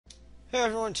Hey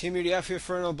everyone, Team UDF here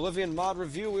for an Oblivion mod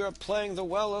review. We are playing the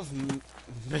Well of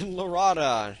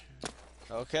Minlorada.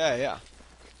 Okay, yeah.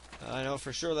 I know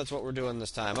for sure that's what we're doing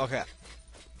this time. Okay.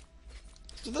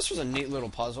 So this was a neat little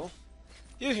puzzle.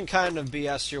 You can kind of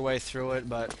BS your way through it,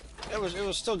 but it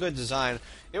was still good design.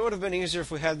 It would have been easier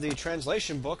if we had the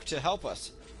translation book to help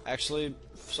us actually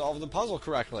solve the puzzle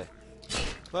correctly.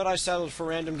 But I settled for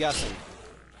random guessing.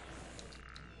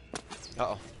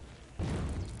 Uh-oh.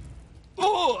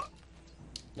 Oh!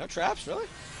 No traps, really?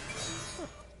 Huh.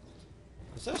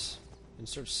 What's this?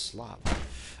 Insert slot.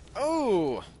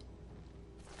 Oh!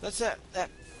 That's that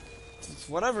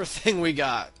whatever thing we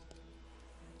got.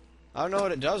 I don't know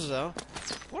what it does, though.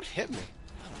 What hit me?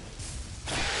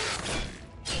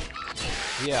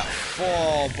 Yeah,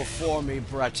 fall before me,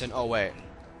 Breton. Oh, wait.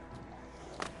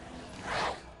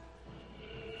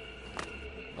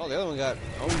 Oh, the other one got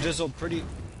dizzled pretty...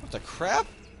 What the crap?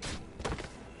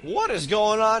 What is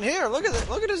going on here? Look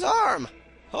at his arm.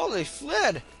 Holy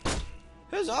flid.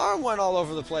 His arm went all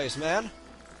over the place, man.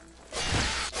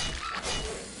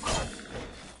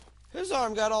 His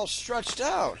arm got all stretched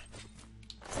out.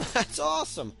 That's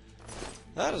awesome.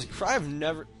 That is... I've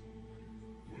never...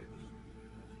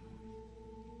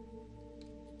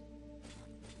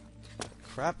 What the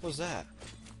crap was that?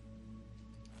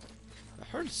 I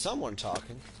heard someone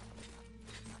talking.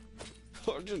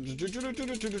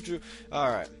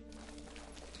 Alright.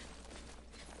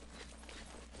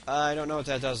 I don't know what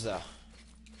that does, though.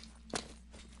 Are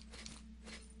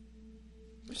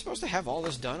we supposed to have all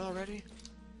this done already?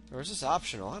 Or is this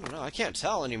optional? I don't know. I can't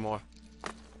tell anymore.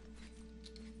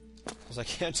 Because I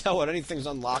can't tell what anything's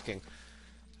unlocking.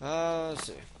 Let's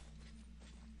see.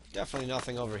 Definitely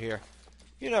nothing over here.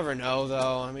 You never know,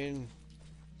 though. I mean...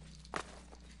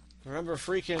 Remember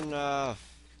freaking,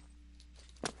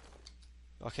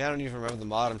 Okay, I don't even remember the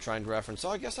mod I'm trying to reference, so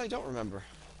I guess I don't remember.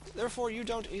 Therefore, you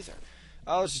don't either.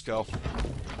 Let's just go.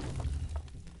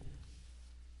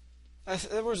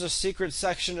 There was a secret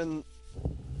section in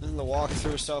the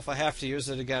walkthrough, so if I have to use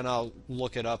it again, I'll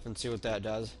look it up and see what that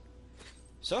does.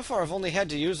 So far, I've only had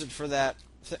to use it for that...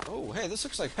 Oh, hey, this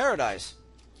looks like paradise.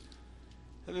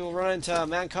 Maybe we'll run into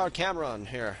Mancard Cameron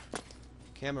here.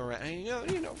 Cameron,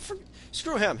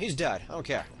 screw him. He's dead. I don't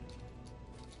care.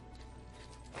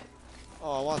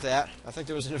 Oh, I want that. I think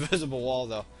there was an invisible wall,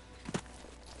 though.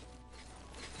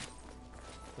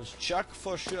 Let's check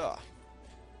for sure.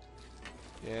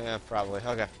 Yeah, probably.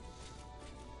 Okay.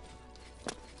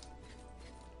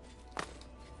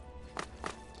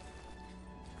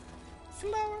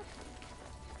 Flower.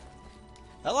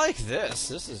 I like this.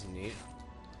 This is neat.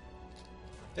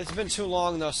 It's been too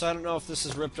long, though, so I don't know if this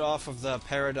is ripped off of the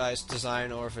Paradise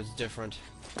design or if it's different.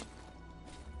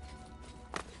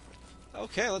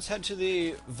 Okay, let's head to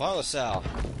the Varlasal.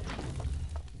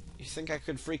 You think I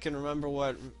could freaking remember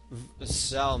what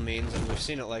Sal means, and we've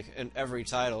seen it, like, in every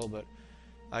title, but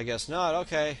I guess not.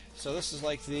 Okay, so this is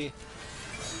like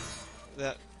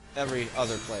that every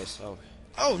other place.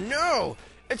 Oh no!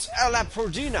 It's La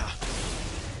Prodina!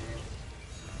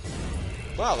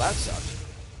 Wow, that sucked.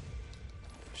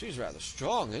 She's rather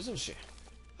strong, isn't she?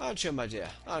 Aren't you, my dear?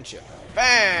 Aren't you?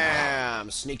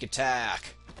 Bam! Sneak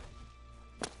attack.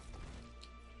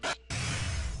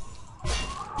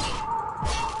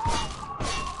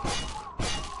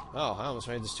 Oh, I almost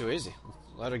made this too easy.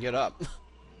 Let her get up. Is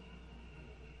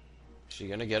she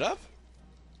gonna get up?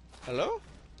 Hello?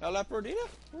 La Prodina?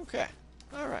 Okay.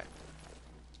 Alright.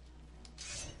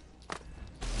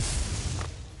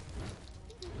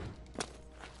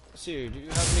 Let's see, do you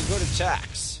have any good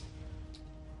attacks?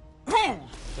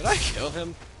 Did I kill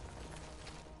him?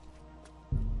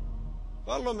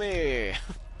 Follow me!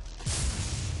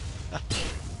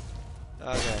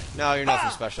 Okay, no, you're nothing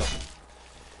special.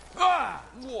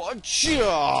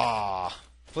 Whatcha?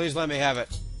 Please let me have it.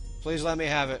 Please let me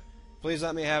have it. Please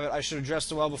let me have it. I should have dressed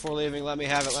the well before leaving. Let me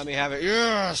have it. Let me have it.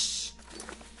 Yes!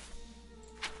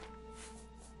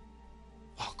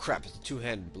 Oh, crap. It's a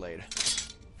two-handed blade.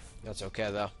 That's okay,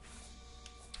 though.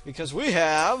 Because we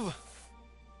have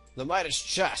the Midas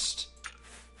chest.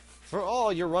 For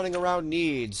all your running around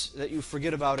needs that you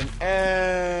forget about in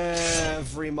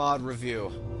every mod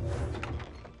review.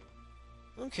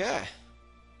 Okay.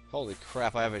 Holy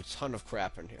crap, I have a ton of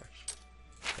crap in here.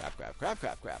 Crap.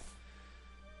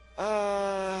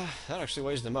 That actually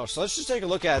weighs the most. So let's just take a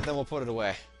look at it, then we'll put it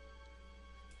away.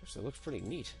 Actually, it looks pretty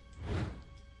neat.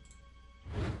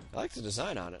 I like the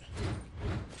design on it.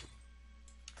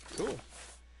 Cool.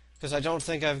 Because I don't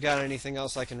think I've got anything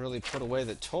else I can really put away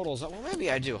that totals up. Well, maybe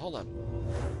I do. Hold on.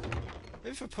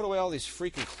 Maybe if I put away all these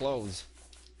freaking clothes.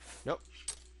 Nope.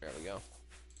 There we go.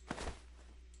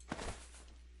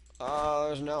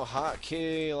 There's no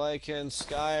hotkey like in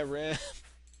Skyrim.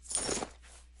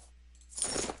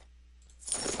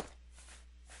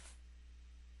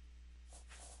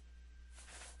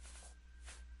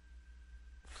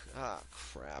 Ah,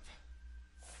 crap.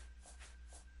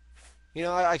 You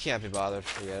know, I can't be bothered.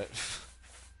 Forget it.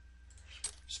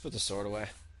 Just put the sword away.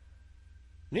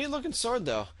 Neat looking sword,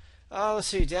 though. Let's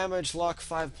see. Damage, luck,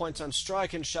 5 points on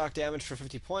strike, and shock damage for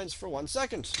 50 points for 1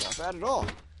 second. Not bad at all.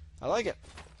 I like it.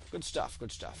 Good stuff,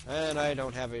 good stuff. And I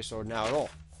don't have a sword now at all.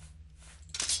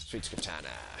 Sweet katana.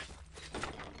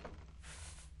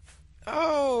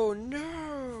 Oh,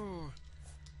 no!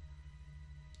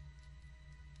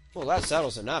 Well, that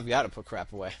settles it. Now I've got to put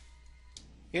crap away.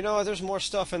 You know what? There's more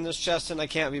stuff in this chest and I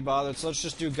can't be bothered, so let's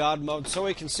just do God mode so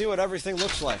we can see what everything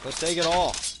looks like. Let's take it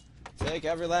all. Take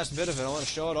every last bit of it. I want to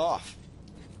show it off.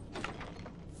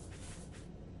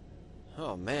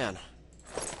 Oh, man.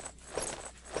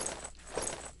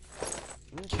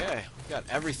 Okay, we've got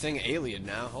everything alien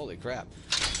now. Holy crap.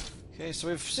 Okay, so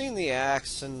we've seen the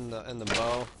axe and the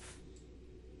bow.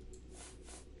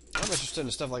 I'm interested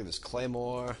in stuff like this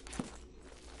claymore.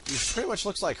 It pretty much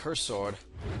looks like her sword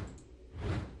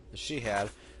that she had.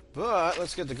 But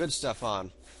let's get the good stuff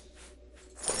on.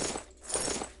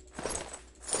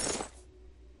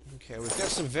 Okay, we've got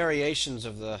some variations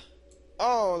of the...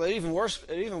 Oh, it even works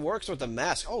with the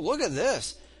mask. Oh, look at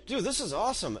this! Dude, this is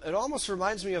awesome. It almost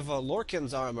reminds me of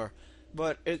Lorcan's armor,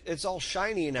 but it's all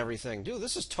shiny and everything. Dude,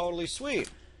 this is totally sweet.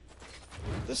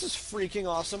 This is freaking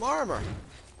awesome armor.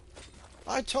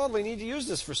 I totally need to use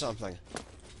this for something.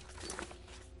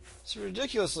 It's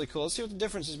ridiculously cool. Let's see what the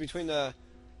difference is between the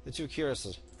two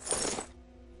Kirases.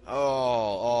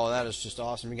 Oh, that is just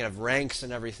awesome. You can have ranks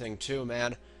and everything too,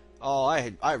 man. Oh,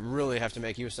 I really have to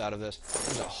make use out of this.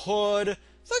 There's a hood.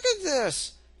 Look at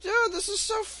this! Dude, this is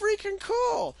so freaking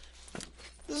cool!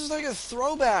 This is like a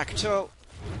throwback to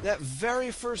that very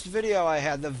first video I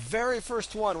had. The very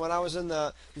first one when I was in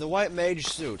the white mage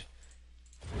suit.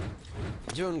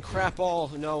 Doing crap all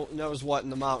knows what in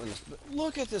the mountains. But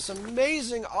look at this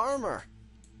amazing armor!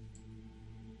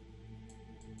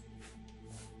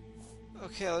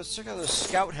 Okay, let's check out the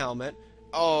scout helmet.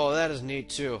 Oh, that is neat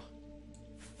too.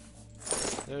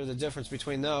 There's the difference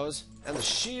between those. And the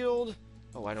shield.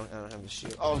 Oh, I don't have the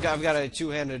shield. Oh, I've got a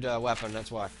two-handed weapon,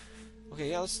 that's why. Okay,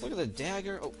 yeah, let's look at the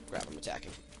dagger. Oh, crap, I'm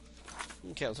attacking.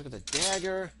 Okay, let's look at the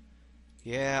dagger.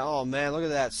 Yeah, oh man, look at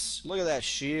that. Look at that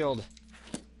shield.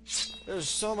 There's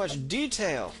so much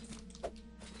detail. I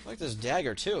like this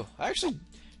dagger, too. I actually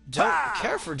don't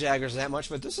care for daggers that much,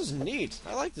 but this is neat.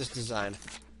 I like this design.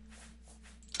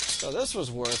 So this was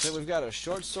worth it. We've got a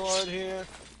short sword here.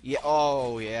 Yeah,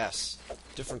 oh, yes.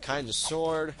 Different kinds of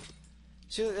sword.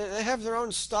 See, they have their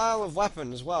own style of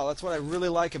weapon as well. That's what I really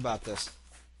like about this.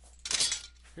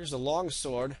 Here's the long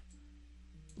sword.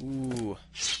 Ooh.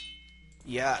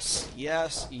 Yes,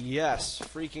 yes, yes.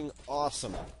 Freaking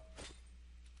awesome.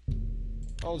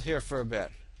 Hold here for a bit.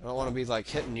 I don't want to be, like,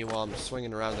 hitting you while I'm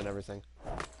swinging around and everything.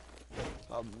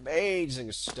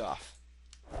 Amazing stuff.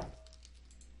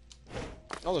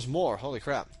 Oh, there's more. Holy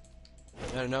crap.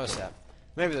 I didn't notice that.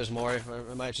 Maybe there's more.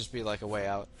 It might just be, like, a way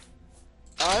out.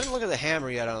 I didn't look at the hammer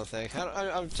yet, I don't think.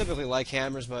 I typically like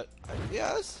hammers, but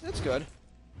yeah, it's good.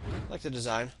 I like the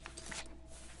design.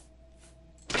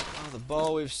 Oh, the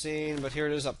bow we've seen, but here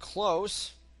it is up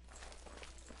close.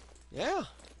 Yeah.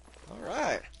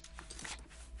 Alright.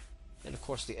 And, of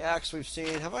course, the axe we've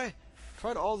seen. Have I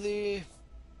tried all the... I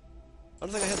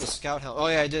don't think I had the scout helmet. Oh,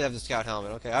 yeah, I did have the scout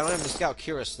helmet. Okay, I don't have the scout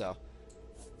cuirass, though.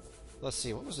 Let's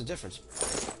see. What was the difference?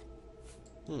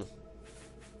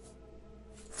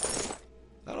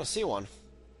 I don't see one.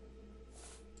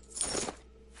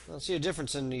 I don't see a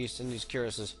difference in these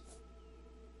cuirasses.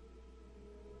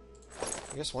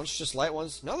 I guess one's just light,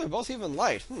 one's... No, they're both even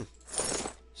light.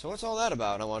 So what's all that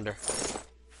about, I wonder?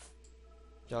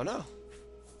 Don't know.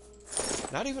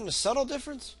 Not even a subtle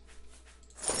difference?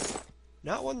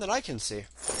 Not one that I can see.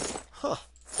 Huh.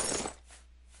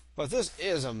 But this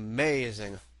is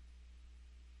amazing.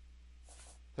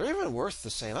 They're even worth the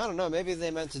same. I don't know, maybe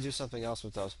they meant to do something else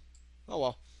with those. Oh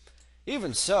well.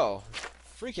 Even so,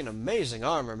 freaking amazing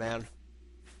armor, man.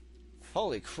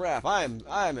 Holy crap! I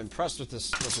am impressed with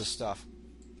this stuff.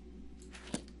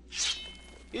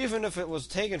 Even if it was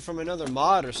taken from another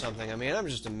mod or something, I mean, I'm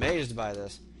just amazed by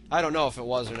this. I don't know if it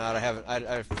was or not.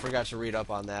 I forgot to read up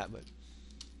on that, but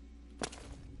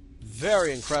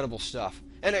very incredible stuff.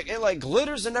 And it like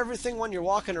glitters and everything when you're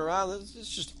walking around. It's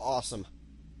just awesome.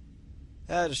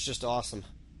 That is just awesome.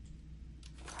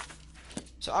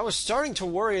 So I was starting to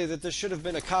worry that this should have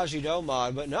been a Kajido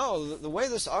mod, but no, the way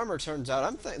this armor turns out,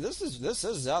 I'm thinking this is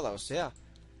Zelos, yeah.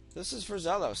 This is for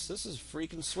Zelos. This is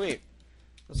freaking sweet.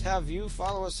 Let's have you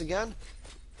follow us again.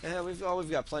 And we've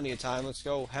got plenty of time. Let's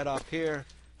go head up here.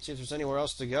 See if there's anywhere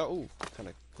else to go. Ooh, kind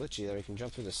of glitchy there. You can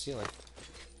jump through the ceiling.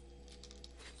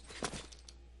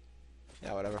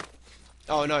 Yeah, whatever.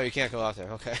 Oh, no, you can't go out there.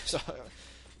 Okay, so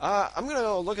I'm going to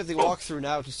go look at the walkthrough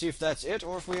now to see if that's it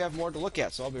or if we have more to look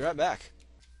at, so I'll be right back.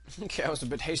 Okay, I was a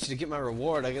bit hasty to get my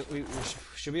reward. I guess we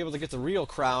should be able to get the real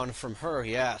crown from her.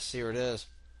 Yes, here it is.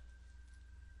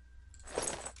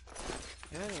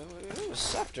 Yeah, ooh,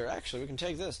 scepter, actually. We can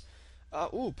take this.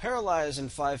 Ooh, paralyze in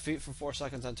 5 feet for 4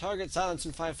 seconds on target. Silence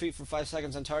in 5 feet for 5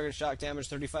 seconds on target. Shock damage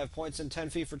 35 points in 10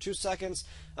 feet for 2 seconds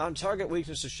on target.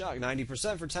 Weakness to shock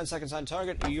 90% for 10 seconds on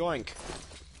target. Yoink.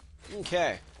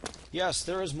 Okay. Yes,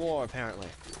 there is more, apparently.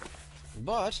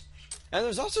 But, and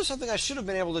there's also something I should have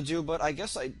been able to do, but I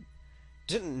guess I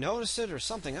didn't notice it or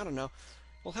something. I don't know.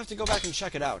 We'll have to go back and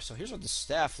check it out. So here's what the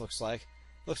staff looks like.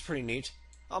 Looks pretty neat.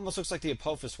 Almost looks like the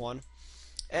Apophis one.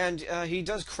 And he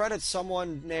does credit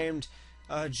someone named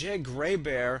Jay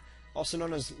Greybear, also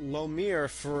known as Lomir,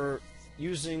 for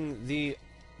using the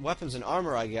weapons and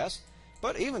armor, I guess.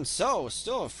 But even so,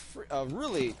 still a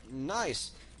really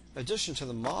nice addition to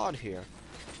the mod here.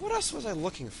 What else was I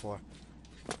looking for?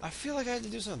 I feel like I had to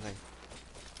do something.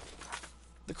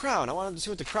 The crown. I wanted to see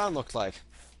what the crown looked like.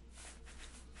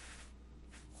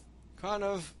 Crown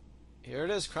of... Here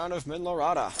it is, Crown of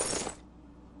Minlorada.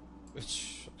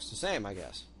 Which looks the same, I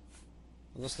guess.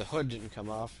 Unless the hood didn't come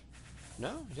off.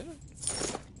 No, did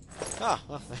it? Ah,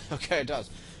 well, okay, it does.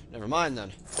 Never mind,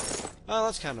 then. Well,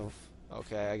 that's kind of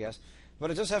okay, I guess.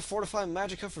 But it does have Fortify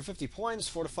Magicka for 50 points,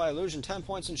 Fortify Illusion 10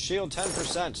 points, and Shield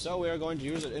 10%. So we are going to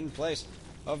use it in place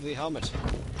of the helmet.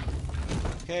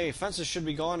 Okay, fences should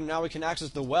be gone, and now we can access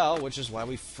the well, which is why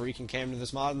we freaking came to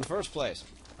this mod in the first place.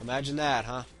 Imagine that,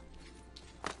 huh?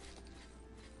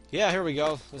 Yeah, here we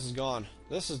go. This is gone.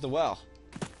 This is the well.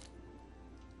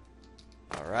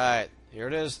 Alright, here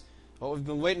it is. What we've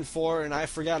been waiting for, and I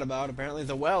forgot about, apparently,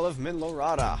 the Well of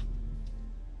Minlorada.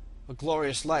 A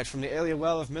glorious light from the alien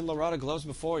well of Minlorada glows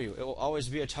before you. It will always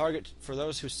be a target for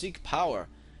those who seek power.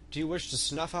 Do you wish to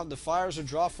snuff out the fires or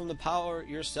draw from the power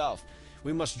yourself?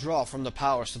 We must draw from the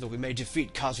power so that we may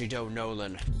defeat Kazido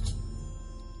Nolan.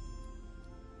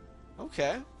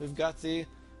 Okay, we've got the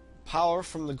power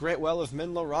from the great well of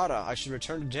Minlorada. I should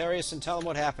return to Darius and tell him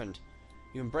what happened.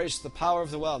 You embrace the power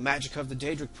of the well. Magic of the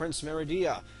Daedric Prince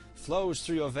Meridia flows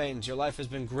through your veins. Your life has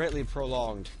been greatly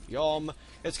prolonged. Yom.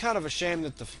 It's kind of a shame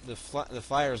that the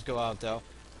fires go out, though.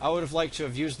 I would have liked to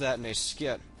have used that in a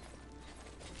skit.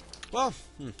 Well,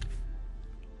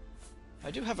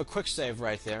 I do have a quick save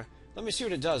right there. Let me see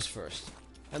what it does first.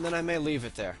 And then I may leave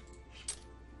it there.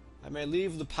 I may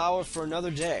leave the power for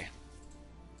another day.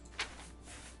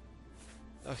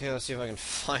 Okay, let's see if I can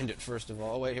find it first of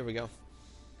all. Oh, wait, here we go.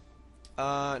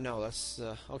 No, let's,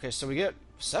 okay, so we get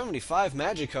 75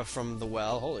 Magicka from the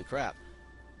well. Holy crap.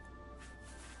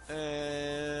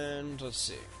 And, let's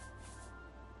see.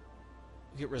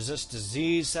 We get Resist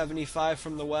Disease 75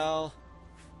 from the well.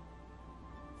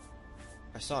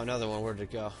 I saw another one. Where did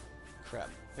it go? Crap.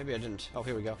 Maybe I didn't. Oh,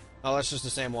 here we go. Oh, that's just the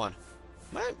same one.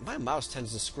 My mouse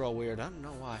tends to scroll weird. I don't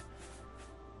know why.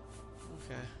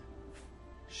 Okay.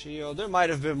 Shield. There might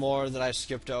have been more that I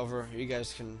skipped over. You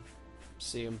guys can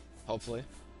see them, hopefully.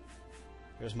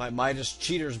 Here's my Midas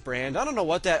Cheaters brand. I don't know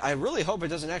what that... I really hope it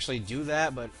doesn't actually do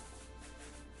that, but...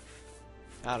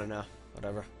 I don't know.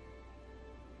 Whatever.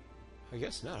 I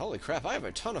guess not. Holy crap, I have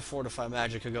a ton of Fortify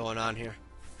Magicka going on here.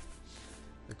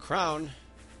 The crown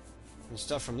and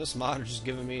stuff from this mod are just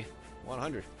giving me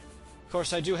 100. Of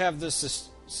course, I do have this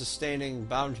sustaining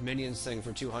bound minions thing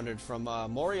for 200 from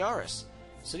Moriaris,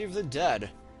 City of the Dead.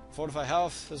 Fortify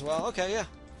health as well. Okay, yeah.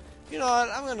 You know what?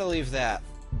 I'm going to leave that.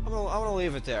 I'm gonna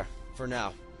leave it there for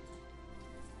now.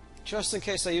 Just in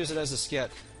case I use it as a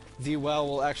skit, the well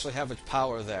will actually have its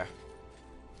power there.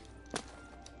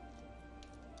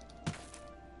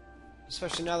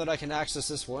 Especially now that I can access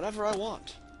this whenever I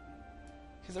want.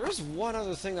 Okay, there is one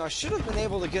other thing though. I should have been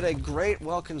able to get a Great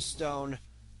Welkin Stone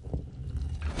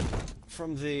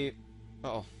from the...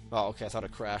 Oh, okay, I thought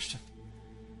it crashed.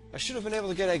 I should have been able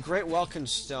to get a Great Welkin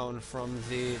Stone from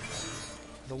the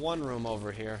one room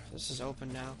over here. This is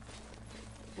open now.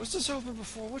 Was this open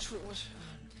before? Which was...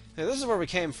 Okay, this is where we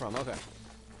came from. Okay.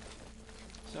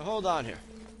 So hold on here.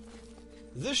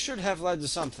 This should have led to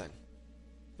something.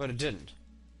 But it didn't.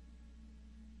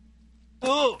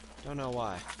 Oh! Don't know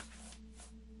why.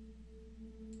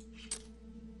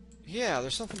 Yeah,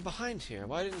 there's something behind here.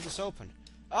 Why didn't this open?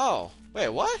 Oh! Wait,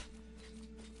 what?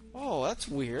 Oh, that's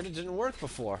weird. It didn't work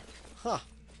before. Huh.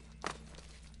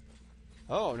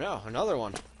 Oh, no. Another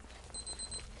one.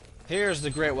 Here's the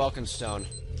Great Welkin Stone.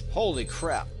 Holy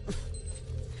crap.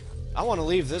 I want to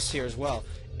leave this here as well.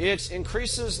 It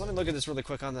increases... Let me look at this really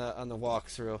quick on the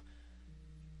walkthrough.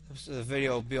 The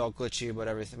video will be all glitchy, but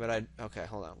everything... Okay,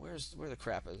 hold on. Where the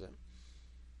crap is it?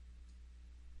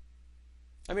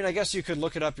 I mean, I guess you could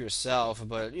look it up yourself,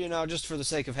 but, you know, just for the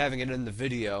sake of having it in the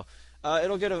video,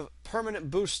 it'll get a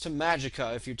permanent boost to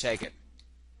Magicka if you take it.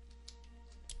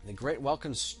 The Great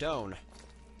Welkin Stone.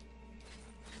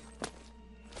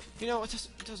 You know, it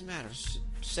doesn't matter. Just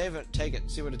save it, take it,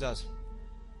 see what it does.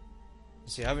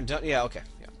 Let's see, I haven't done... Yeah, okay,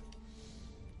 yeah.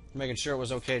 Making sure it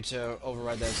was okay to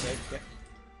override that save. Yeah.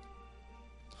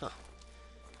 Huh.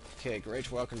 Okay,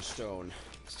 Great Welkin Stone.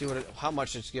 Let's see how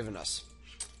much it's given us.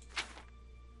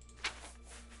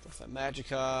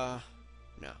 Magicka...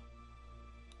 No.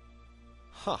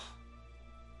 Huh.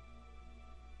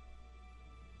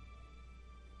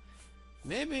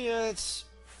 Maybe it's...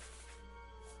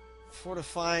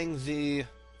 fortifying the...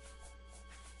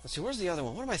 Let's see, where's the other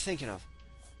one? What am I thinking of?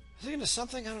 Am I thinking of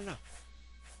something? I don't know.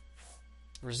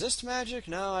 Resist magic?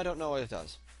 No, I don't know what it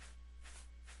does.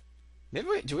 Maybe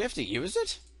do we have to use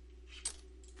it?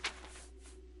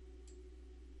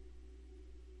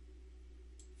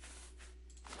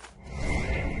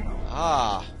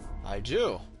 Ah, I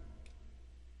do.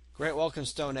 Great Welkin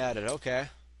Stone added, okay.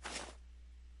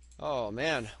 Oh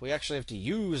man, we actually have to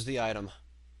use the item.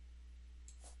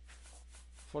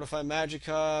 Fortify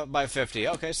Magicka by 50.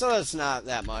 Okay, so that's not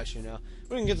that much, you know.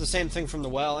 We can get the same thing from the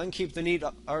well and keep the neat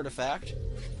artifact.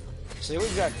 See,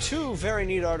 we've got two very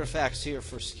neat artifacts here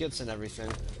for skits and everything.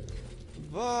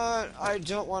 But I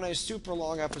don't want a super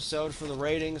long episode for the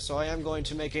rating, so I am going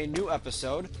to make a new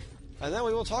episode, and then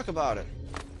we will talk about it.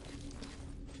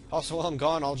 Also, while I'm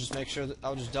gone, I'll just make sure that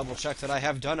I'll just double check that I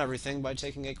have done everything by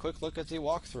taking a quick look at the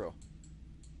walkthrough.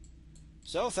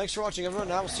 So, thanks for watching, everyone,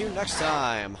 and I will see you next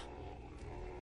time.